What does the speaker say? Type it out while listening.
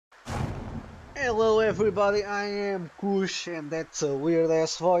Hello everybody, I am Kush and that's a weird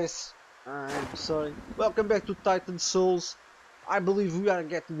ass voice. I'm sorry. Welcome back to Titan Souls. I believe we are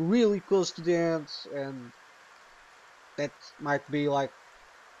getting really close to the end and that might be like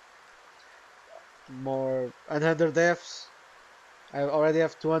more 100 deaths. I already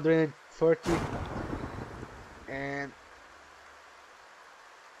have 230 and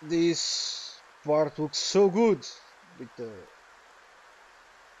this part looks so good with the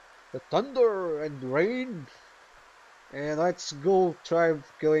thunder and rain. And let's go try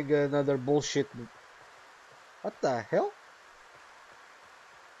killing another bullshit. What the hell?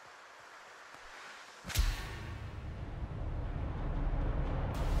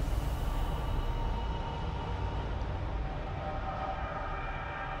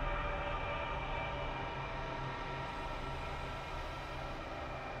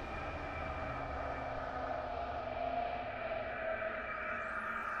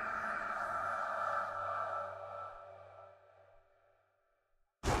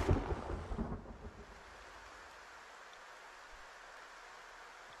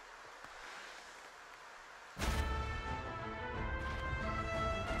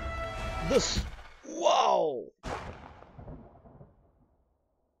 This. Wow!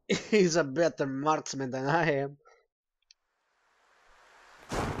 He's a better marksman than I am.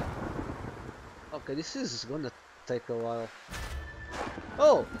 Okay, this is gonna take a while.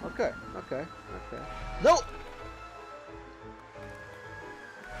 Oh, okay. No!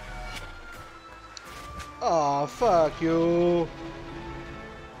 Oh, fuck you!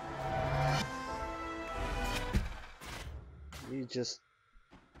 You just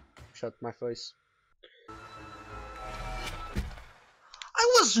shut my face. I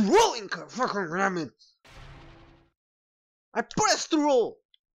was rolling, fucking damn it! I pressed to roll!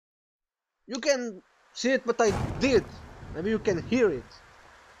 You can see it, but I did. Maybe you can hear it.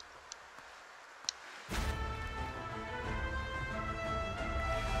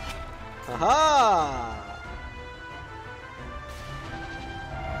 Haha!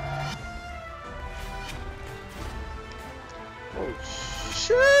 Oh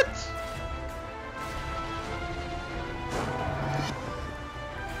shit!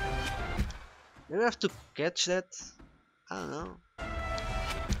 Maybe I have to catch that. I don't know.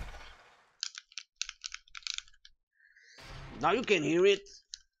 Now you can hear it.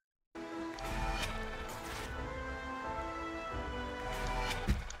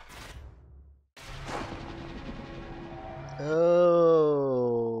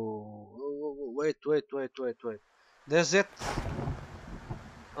 Oh, wait. There's that.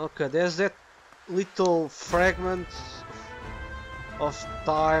 Okay, there's that little fragment of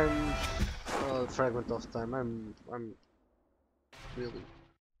time. Fragment of time. I'm really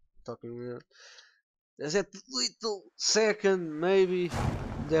talking weird. There's that little second, maybe,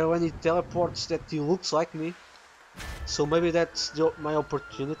 there when he teleports that he looks like me. So maybe that's my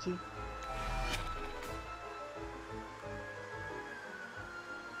opportunity.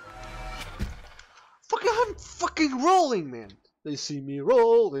 I'm fucking rolling, man. They see me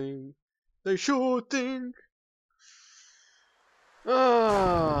rolling. They shooting.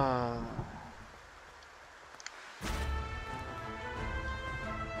 Ah.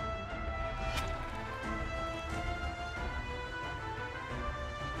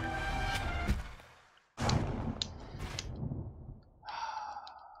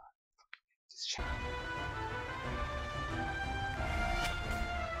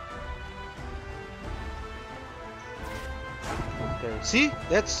 Okay, see?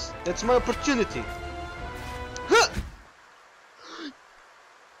 That's my opportunity. Huh!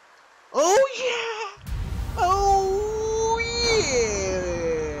 Oh yeah! Oh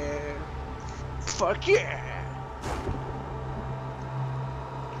yeah! Fuck yeah!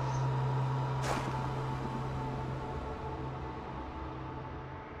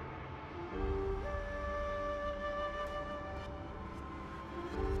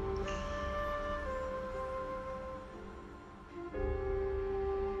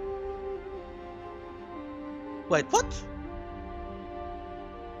 Wait, what?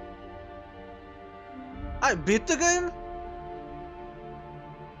 I beat the game?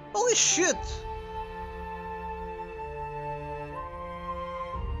 Holy shit!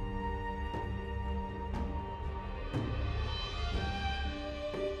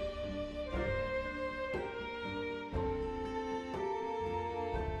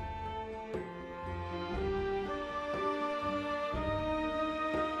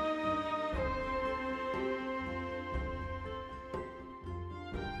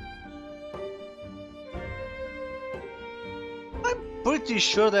 Pretty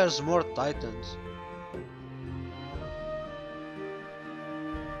sure there's more Titans.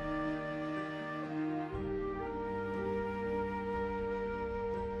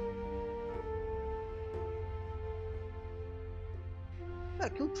 I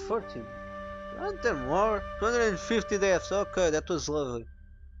killed 14. Aren't there more? 250 deaths. Okay, that was lovely.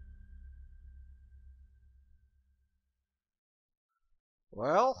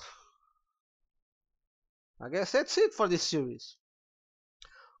 Well, I guess that's it for this series.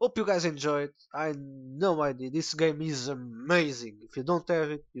 Hope you guys enjoyed. I know I did. This game is amazing. If you don't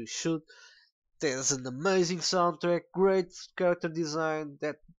have it, you should. There's an amazing soundtrack, great character design,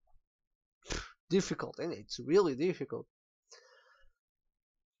 that difficult, and it's really difficult.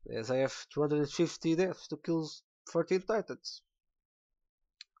 As I have 250 deaths to kill 14 titans.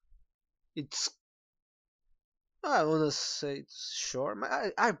 It's, I wanna say it's sure.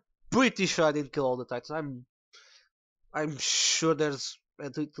 I'm pretty sure I didn't kill all the titans. I'm sure there's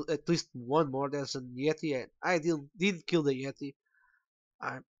at least one more. There's a Yeti, and I didn't kill the Yeti.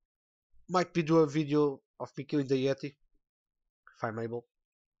 I might be do a video of me killing the Yeti if I'm able.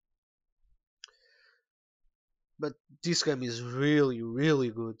 But this game is really, really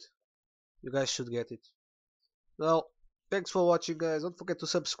good. You guys should get it. Well, thanks for watching, guys. Don't forget to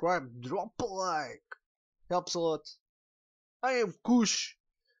subscribe, drop a like, helps a lot. I am Kush.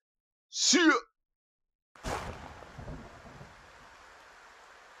 See ya!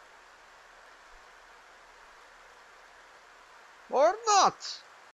 Or not!